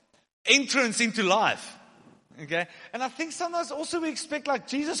glorious entrance into life, okay, and I think sometimes also we expect like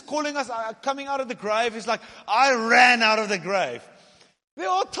Jesus calling us, coming out of the grave is like, I ran out of the grave. There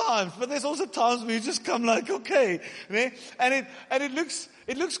are times, but there's also times where you just come like, okay, and it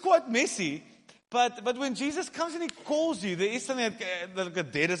looks quite messy. But when Jesus comes and he calls you, there is something like a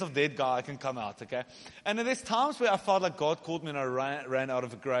deadest of dead guy can come out, okay? And there's times where I felt like God called me and I ran out of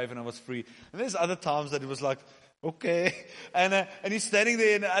the grave and I was free. And there's other times that it was like, okay. And he's standing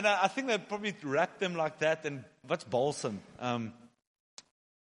there and I think they probably wrapped them like that and what's balsam?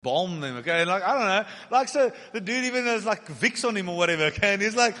 Balm them, okay? Like, I don't know. Like, so the dude even has like Vicks on him or whatever, okay? And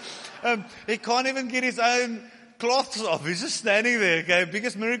he's like, he can't even get his own cloths off. He's just standing there, okay?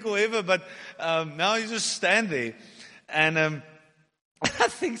 Biggest miracle ever, but now he's just stand there. And I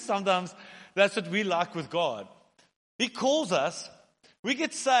think sometimes that's what we like with God. He calls us, we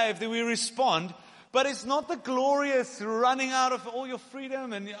get saved, and we respond, but it's not the glorious running out of all your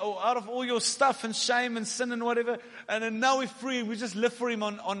freedom and out of all your stuff and shame and sin and whatever, and then now we're free, we just live for him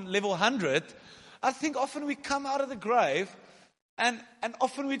on level 100. I think often we come out of the grave and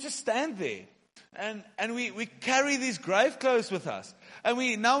often we just stand there. And we carry these grave clothes with us.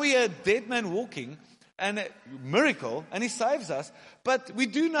 And now we are a dead man walking, and a miracle, and he saves us, but we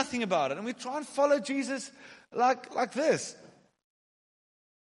do nothing about it. And we try and follow Jesus like this.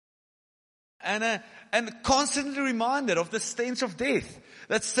 And constantly reminded of the stench of death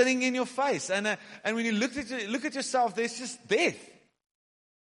that's sitting in your face. And when you look at yourself, there's just death.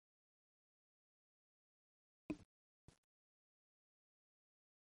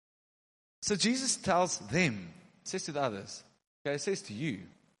 So Jesus tells them, says to the others, okay, says to you,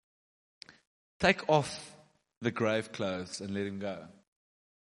 take off the grave clothes and let him go.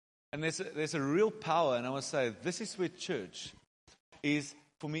 And there's a real power, and I want to say this is where church is,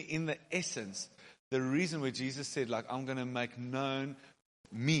 for me, in the essence, the reason where Jesus said, like, I'm going to make known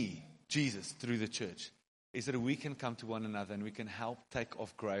me, Jesus, through the church, is that we can come to one another and we can help take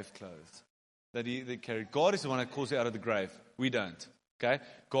off grave clothes that they carry. God is the one that calls you out of the grave. We don't. Okay?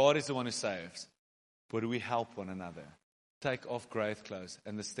 God is the one who saves. But we help one another. Take off grave clothes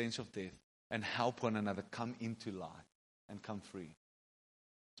and the stench of death and help one another come into life and come free.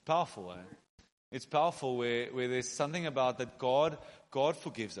 It's powerful, eh? It's powerful where there's something about that God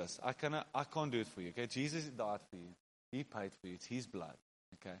forgives us. I can't do it for you. Okay? Jesus died for you. He paid for you. It's his blood.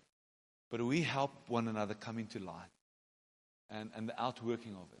 Okay? But we help one another come into life and the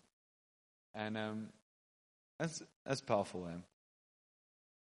outworking of it. And That's powerful, man.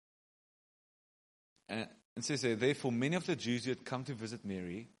 And it says there, therefore, many of the Jews who had come to visit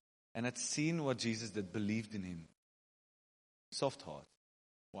Mary and had seen what Jesus did believed in him. Soft heart.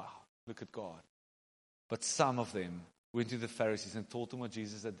 Wow, look at God. But some of them went to the Pharisees and told them what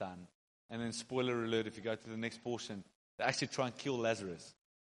Jesus had done. And then, spoiler alert, if you go to the next portion, they actually try and kill Lazarus.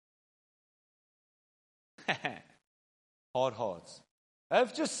 Hard hearts.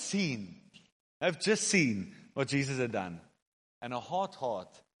 I've just seen what Jesus had done. And a hard heart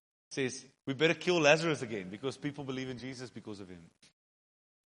says, we better kill Lazarus again because people believe in Jesus because of him.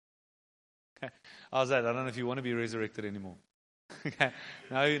 How's that? I don't know if you want to be resurrected anymore.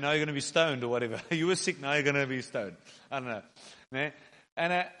 Now you're going to be stoned or whatever. You were sick, now you're going to be stoned. I don't know.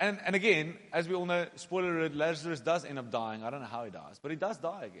 And again, as we all know, spoiler alert, Lazarus does end up dying. I don't know how he dies, but he does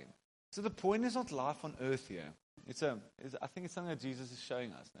die again. So the point is not life on earth here. I think it's something that Jesus is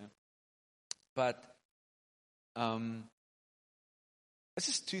showing us. No? But it's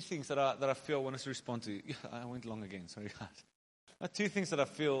just two things that I feel I want us to respond to. I went long again, sorry guys. Two things that I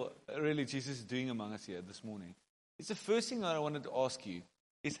feel really Jesus is doing among us here this morning. It's the first thing that I wanted to ask you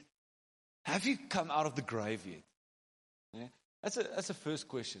is, have you come out of the grave yet? Yeah? That's the first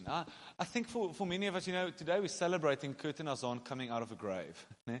question. I think for many of us, today we're celebrating Kurt and Azan coming out of a grave.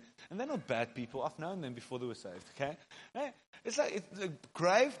 Yeah? And they're not bad people. I've known them before they were saved. Okay? Yeah? It's like the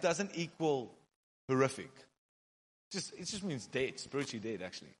grave doesn't equal horrific. It just means dead, spiritually dead,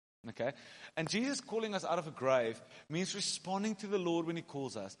 actually. Okay? And Jesus calling us out of a grave means responding to the Lord when He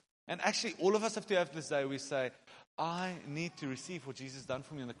calls us. And actually, all of us have to have this day we say, I need to receive what Jesus has done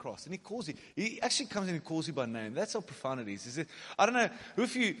for me on the cross. And He calls you. He actually comes and He calls you by name. That's how profound it is. I don't know,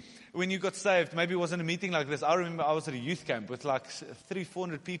 when you got saved, maybe it wasn't a meeting like this. I remember I was at a youth camp with like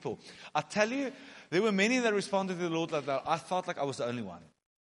 300-400 people. I tell you, there were many that responded to the Lord like that. I felt like I was the only one.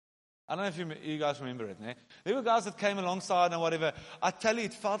 I don't know if you guys remember it. Eh? There were guys that came alongside and whatever. I tell you,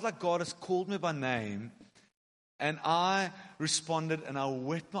 it felt like God has called me by name. And I responded and I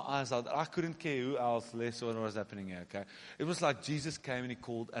wept my eyes out. I couldn't care who else, less, or what was happening here. Okay, it was like Jesus came and He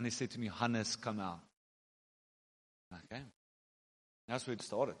called and He said to me, Hannes, come out. Okay, that's where it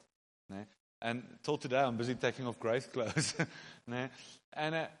started. Eh? And till today, I'm busy taking off grave clothes. Eh?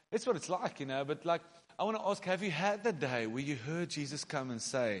 And it's what it's like, But like, I want to ask, have you had that day where you heard Jesus come and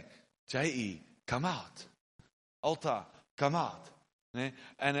say, J.E., come out. Alta, come out.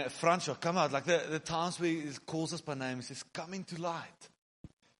 And Franco, come out. Like the times where He calls us by name, He says, come into light.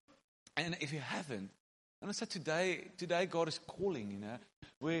 And if you haven't, and I said today God is calling,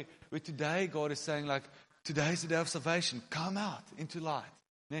 where today God is saying, like, today is the day of salvation. Come out into light.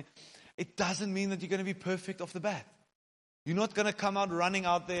 It doesn't mean that you're going to be perfect off the bat. You're not going to come out running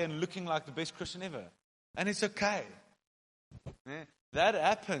out there and looking like the best Christian ever. And it's okay. That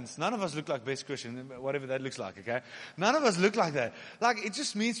happens. None of us look like best Christian, whatever that looks like, okay? None of us look like that. Like, it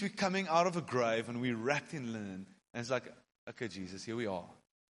just means we're coming out of a grave and we're wrapped in linen. And it's like, okay, Jesus, here we are.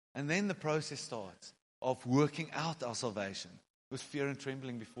 And then the process starts of working out our salvation with fear and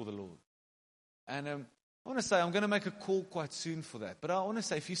trembling before the Lord. And I want to say, I'm going to make a call quite soon for that. But I want to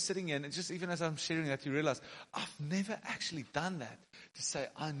say, if you're sitting here, and just even as I'm sharing that, you realize, I've never actually done that. To say,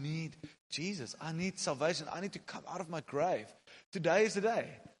 I need Jesus. I need salvation. I need to come out of my grave. Today is the day.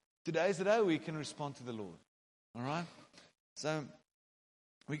 Today is the day we can respond to the Lord. All right? So,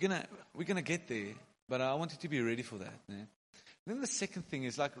 we're gonna get there. But I want you to be ready for that. Yeah? Then the second thing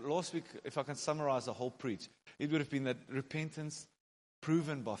is, like last week, if I can summarize the whole preach, it would have been that repentance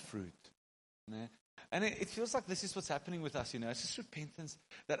proven by fruit. Yeah? And it feels like this is what's happening with us, It's just repentance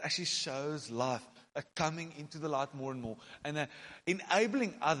that actually shows life, coming into the light more and more, and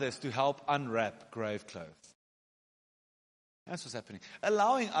enabling others to help unwrap grave clothes. That's what's happening.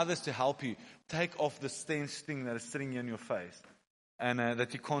 Allowing others to help you take off the stench thing that is sitting here in your face, and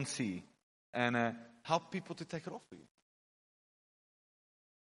that you can't see, and help people to take it off for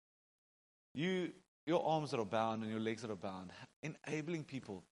you. Your arms that are bound and your legs that are bound, enabling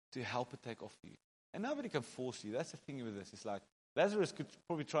people to help it take off for you. And nobody can force you. That's the thing with this. It's like Lazarus could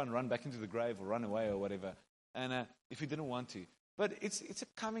probably try and run back into the grave or run away or whatever, and if he didn't want to. But it's a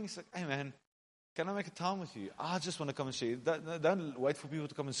coming. It's like, hey man, can I make a time with you? I just want to come and share. Don't wait for people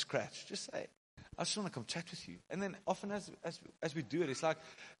to come and scratch. Just say, I just want to come chat with you. And then often as we do it, it's like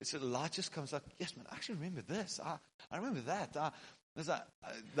the light just comes like, yes man, I actually remember this. I remember that. There's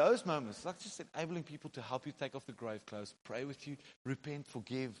those moments, like just enabling people to help you take off the grave clothes, pray with you, repent,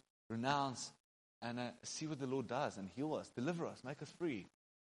 forgive, renounce, and see what the Lord does and heal us, deliver us, make us free.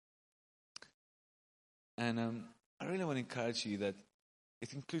 And I really want to encourage you that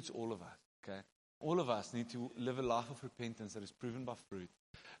it includes all of us, okay? All of us need to live a life of repentance that is proven by fruit,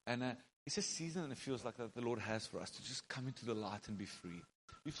 And it's a season that it feels like that the Lord has for us to just come into the light and be free,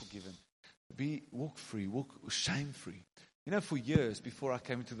 be forgiven, walk free, walk shame-free. You know, for years before I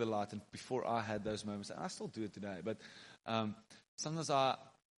came into the light and before I had those moments, and I still do it today, but sometimes I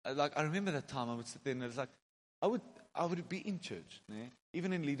remember that time I would sit there and it's like, I would be in church,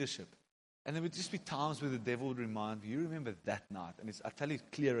 even in leadership. And there would just be times where the devil would remind me, you remember that night? And I tell you,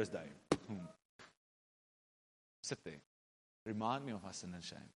 clear as day. Sit there. Remind me of my sin and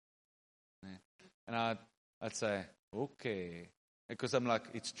shame. And I'd say, okay. Because I'm like,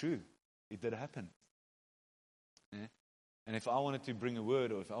 it's true. It did happen. And if I wanted to bring a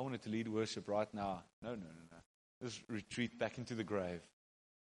word or if I wanted to lead worship right now, no. Just retreat back into the grave.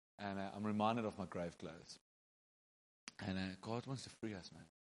 And I'm reminded of my grave clothes. And God wants to free us, man.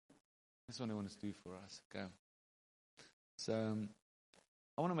 That's what He wants to do for us. Okay. So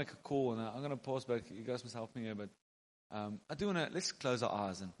I want to make a call, and I'm going to pause back. You guys must help me here, but I do want to, let's close our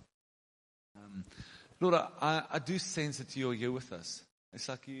eyes. And Lord, I do sense that You're here with us. It's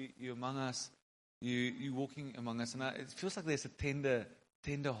like You're among us. You're walking among us. And it feels like there's a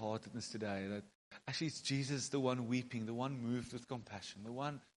tender-heartedness today. That actually it's Jesus, the one weeping, the one moved with compassion, the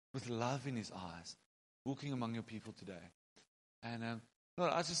one with love in His eyes, walking among Your people today. And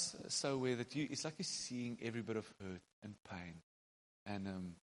Lord, I just so aware that it's like You're seeing every bit of hurt and pain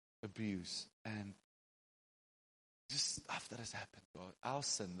and abuse and just stuff that has happened, God. Our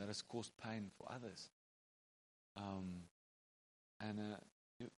sin that has caused pain for others.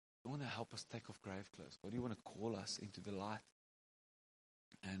 You want to help us take off grave clothes, God. You want to call us into the light.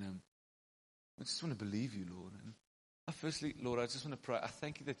 And I just want to believe You, Lord. And firstly, Lord, I just want to pray. I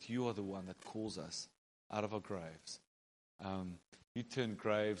thank You that You are the one that calls us out of our graves. You turn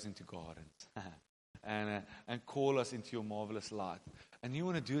graves into gardens and call us into Your marvelous light. And You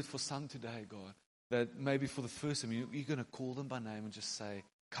want to do it for some today, God, that maybe for the first time you're going to call them by name and just say,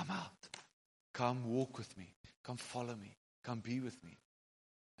 come out, come walk with me, come follow me, come be with me.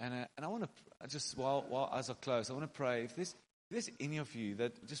 And I want to just, while eyes are closed, I want to pray, if there's any of you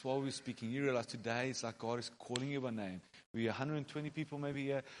that just while we're speaking, you realize today it's like God is calling you by name. We're 120 people maybe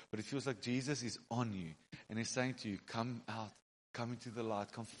here, but it feels like Jesus is on you. And He's saying to you, come out, come into the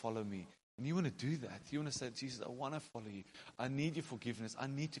light, come follow me. And you want to do that. You want to say, Jesus, I want to follow You. I need Your forgiveness. I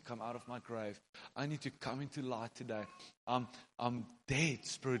need to come out of my grave. I need to come into light today. I'm dead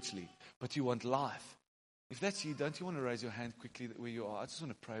spiritually, but You want life. If that's you, don't you want to raise your hand quickly where you are? I just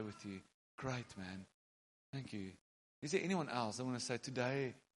want to pray with you. Great, man. Thank you. Is there anyone else that want to say,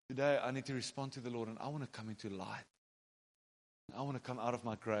 today I need to respond to the Lord and I want to come into light. I want to come out of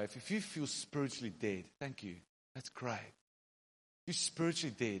my grave. If you feel spiritually dead, thank you. That's great. If you're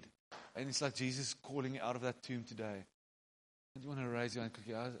spiritually dead, and it's like Jesus calling you out of that tomb today. Do you want to raise your hand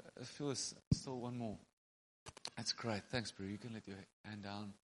quickly? I feel there's still one more. That's great. Thanks, bro. You can let your hand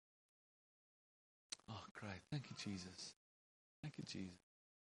down. Oh, great. Thank you, Jesus. Thank you, Jesus.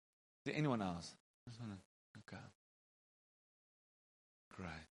 Is there anyone else? Okay. Great.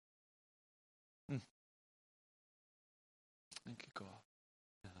 Thank you, God.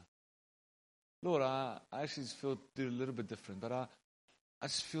 Yeah. Lord, I actually just feel a little bit different, but I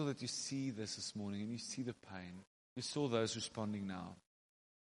just feel that You see this morning and You see the pain. You saw those responding now.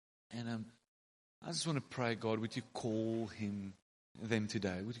 And I just want to pray, God, would You call them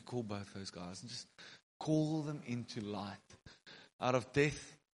today? Would You call both those guys and just call them into light, out of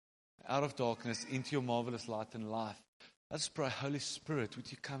death, out of darkness, into Your marvelous light and life. I just pray, Holy Spirit,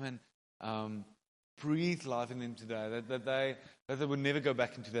 would You come and breathe life in them today, that they would never go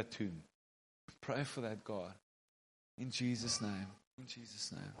back into that tomb. Pray for that, God. In Jesus' name. In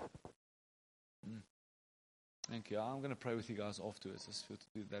Jesus' name. Thank you. I'm going to pray with you guys afterwards. I just feel to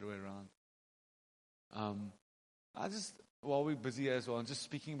do it that way around. While we're busy as well, I'm just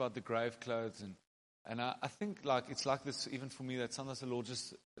speaking about the grave clothes and I think like it's like this even for me, that sometimes the Lord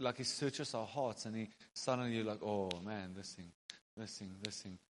just like He searches our hearts and He suddenly you're like, oh man, this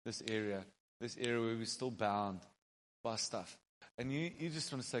area where we're still bound by stuff. And you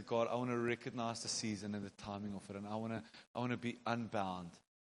just want to say, God, I want to recognize the season and the timing of it, and I want to be unbound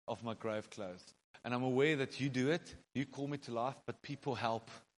of my grave clothes. And I'm aware that You do it. You call me to life, but people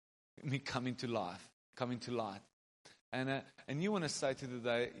help me come into life, come into light. And you want to say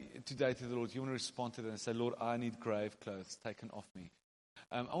today to the Lord, you want to respond to that and say, Lord, I need grave clothes taken off me.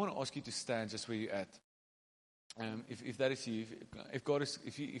 I want to ask you to stand just where you're at. If that is you, if God is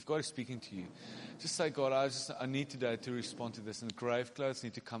speaking to you, just say, God, I need today to respond to this, and the grave clothes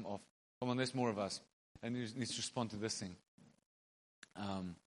need to come off. Come on, there's more of us, and you need to respond to this thing.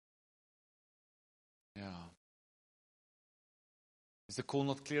 Yeah. Is the call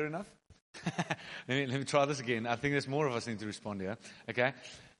not clear enough? let me try this again. I think there's more of us need to respond here. Okay?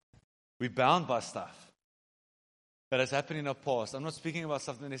 We're bound by stuff that has happened in our past. I'm not speaking about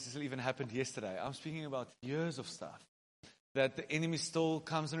stuff that necessarily even happened yesterday. I'm speaking about years of stuff that the enemy still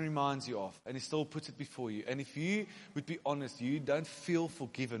comes and reminds you of, and he still puts it before you. And if you would be honest, you don't feel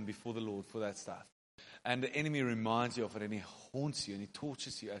forgiven before the Lord for that stuff. And the enemy reminds you of it, and he haunts you, and he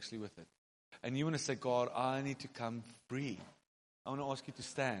tortures you actually with it. And you want to say, God, I need to come free. I want to ask you to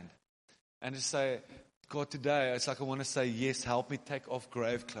stand and just say, God, today, it's like I want to say, yes, help me take off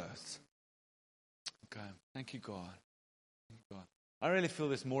grave clothes. Okay, thank you, God. Thank you, God. I really feel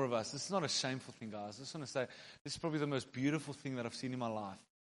there's more of us. This is not a shameful thing, guys. I just want to say, this is probably the most beautiful thing that I've seen in my life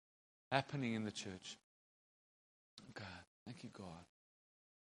happening in the church. Okay, thank you, God.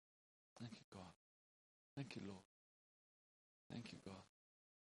 Thank you, God. Thank you, Lord. Thank you, God.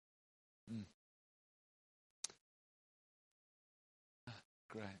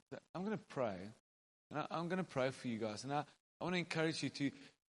 Great. I'm going to pray. And I'm going to pray for you guys. And I want to encourage you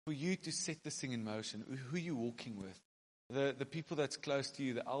for you to set this thing in motion. Who you're walking with. The people that's close to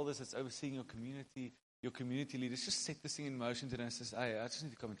you, the elders that's overseeing your community leaders, just set this thing in motion today and says, hey, I just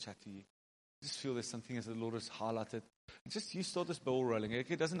need to come and chat to you. I just feel there's something as the Lord has highlighted. Just you start this ball rolling.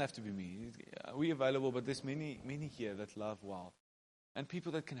 It doesn't have to be me. We're available, but there's many here that love well. And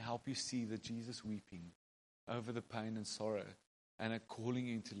people that can help you see the Jesus weeping over the pain and sorrow and are calling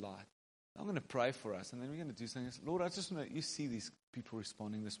you into light. I'm going to pray for us, and then we're going to do something else. Lord, I just want you see these people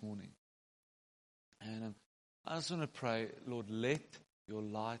responding this morning. And I just want to pray, Lord, let your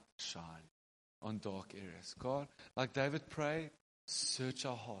light shine on dark areas. God, like David prayed, search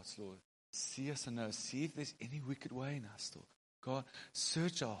our hearts, Lord. See us and know. See if there's any wicked way in us, Lord. God,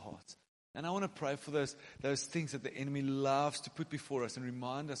 search our hearts. And I want to pray for those things that the enemy loves to put before us and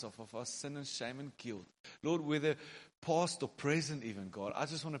remind us of our sin and shame and guilt. Lord, whether past or present even, God, I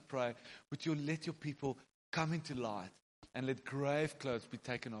just want to pray, would you let your people come into light and let grave clothes be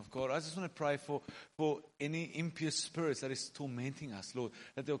taken off. God, I just want to pray for any impure spirits that is tormenting us, Lord,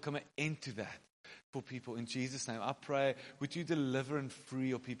 that there will come an end to that for people in Jesus' name. I pray, would you deliver and free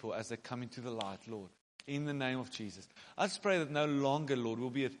your people as they come into the light, Lord, in the name of Jesus. I just pray that no longer, Lord, will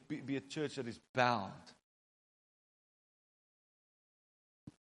be a church that is bound,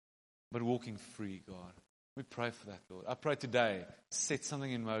 but walking free, God. We pray for that, Lord. I pray today, set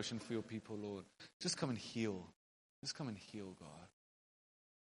something in motion for your people, Lord. Just come and heal. Just come and heal, God.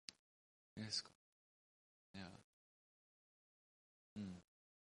 Yes, God. Yeah.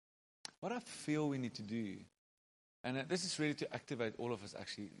 What I feel we need to do, and this is really to activate all of us,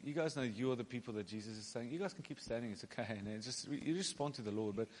 actually. You guys know you are the people that Jesus is saying, you guys can keep standing, it's okay. And it's just, you respond to the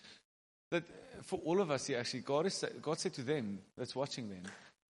Lord. But that for all of us here, actually, God said to them, that's watching them,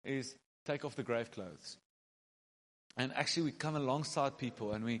 is take off the grave clothes. And actually, we come alongside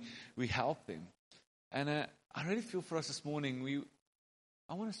people and we help them. And I really feel for us this morning,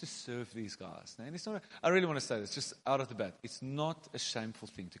 I want us to serve these guys. And it's not. I really want to say this, just out of the bat. It's not a shameful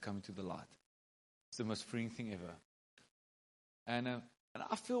thing to come into the light. It's the most freeing thing ever. And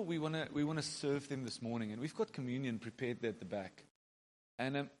I feel we want to serve them this morning. And we've got communion prepared there at the back.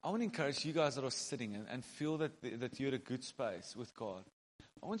 And I want to encourage you guys that are sitting and feel that you're at a good space with God.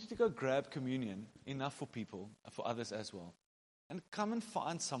 I want you to go grab communion, enough for people, for others as well. And come and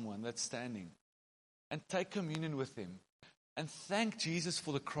find someone that's standing. And take communion with them. And thank Jesus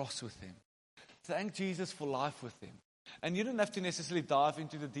for the cross with them. Thank Jesus for life with them. And you don't have to necessarily dive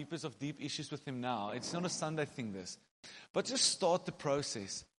into the deepest of deep issues with them now. It's not a Sunday thing, this. But just start the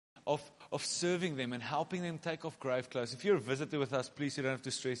process of serving them and helping them take off grave clothes. If you're a visitor with us, please, you don't have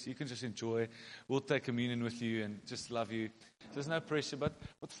to stress. You can just enjoy. We'll take communion with you and just love you. There's no pressure. But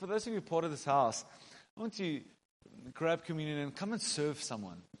for those of you part of this house, I want you to grab communion and come and serve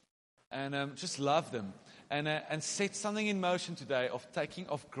someone. And just love them. And set something in motion today of taking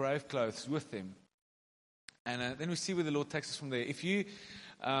off grave clothes with them. And then we see where the Lord takes us from there. If you,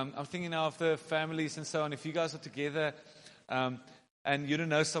 I'm thinking now of the families and so on. If you guys are together and you don't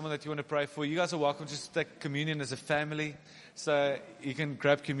know someone that you want to pray for, you guys are welcome just to take communion as a family. So you can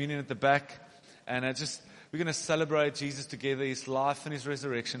grab communion at the back. And we're going to celebrate Jesus together, His life and His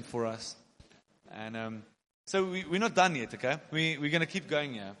resurrection for us. And so we're not done yet, okay? We're going to keep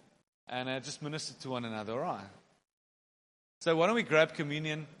going here. And just minister to one another, all right? So why don't we grab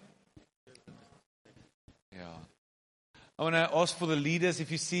communion? Yeah. I want to ask for the leaders,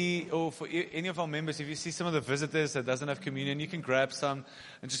 if you see, or for any of our members, if you see some of the visitors that doesn't have communion, you can grab some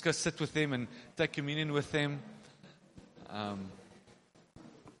and just go sit with them and take communion with them.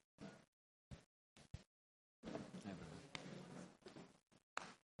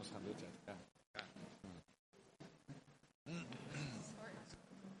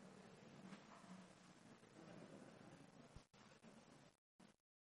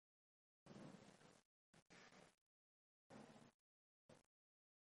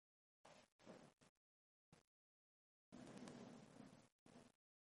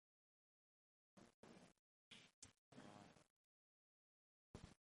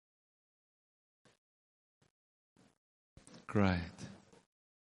 Great.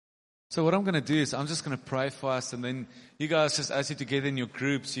 So what I'm going to do is I'm just going to pray for us, and then you guys, just as you're together in your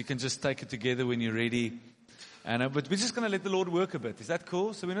groups, you can just take it together when you're ready. And but we're just going to let the Lord work a bit. Is that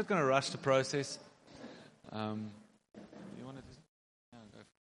cool? So we're not going to rush the process. You want to? No, go.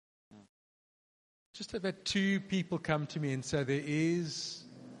 No. Just about 2 people come to me and say there is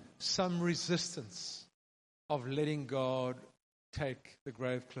some resistance of letting God take the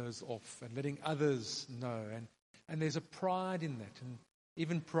grave clothes off and letting others know. And there's a pride in that. And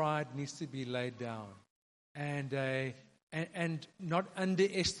even pride needs to be laid down. And not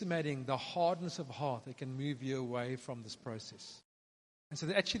underestimating the hardness of heart that can move you away from this process. And so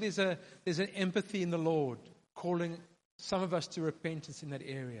actually there's an empathy in the Lord calling some of us to repentance in that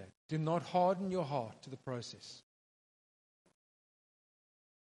area. Do not harden your heart to the process.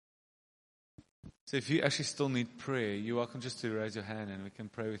 So if you actually still need prayer, you're welcome just to raise your hand and we can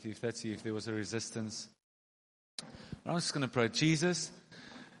pray with you if that's you, if there was a resistance. I'm just going to pray. Jesus,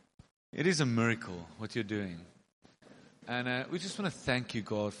 it is a miracle what you're doing. And we just want to thank you,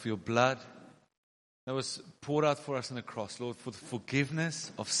 God, for your blood that was poured out for us on the cross, Lord, for the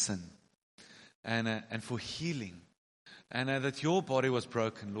forgiveness of sin and for healing. And that your body was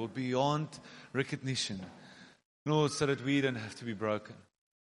broken, Lord, beyond recognition, Lord, so that we don't have to be broken.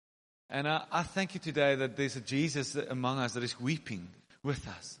 And I thank you today that there's a Jesus among us that is weeping with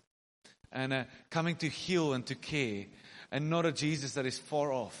us and coming to heal and to care, and not a Jesus that is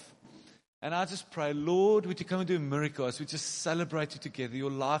far off. And I just pray, Lord, would you come and do a miracle as we just celebrate you together, your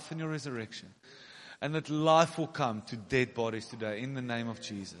life and your resurrection. And that life will come to dead bodies today in the name of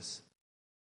Jesus.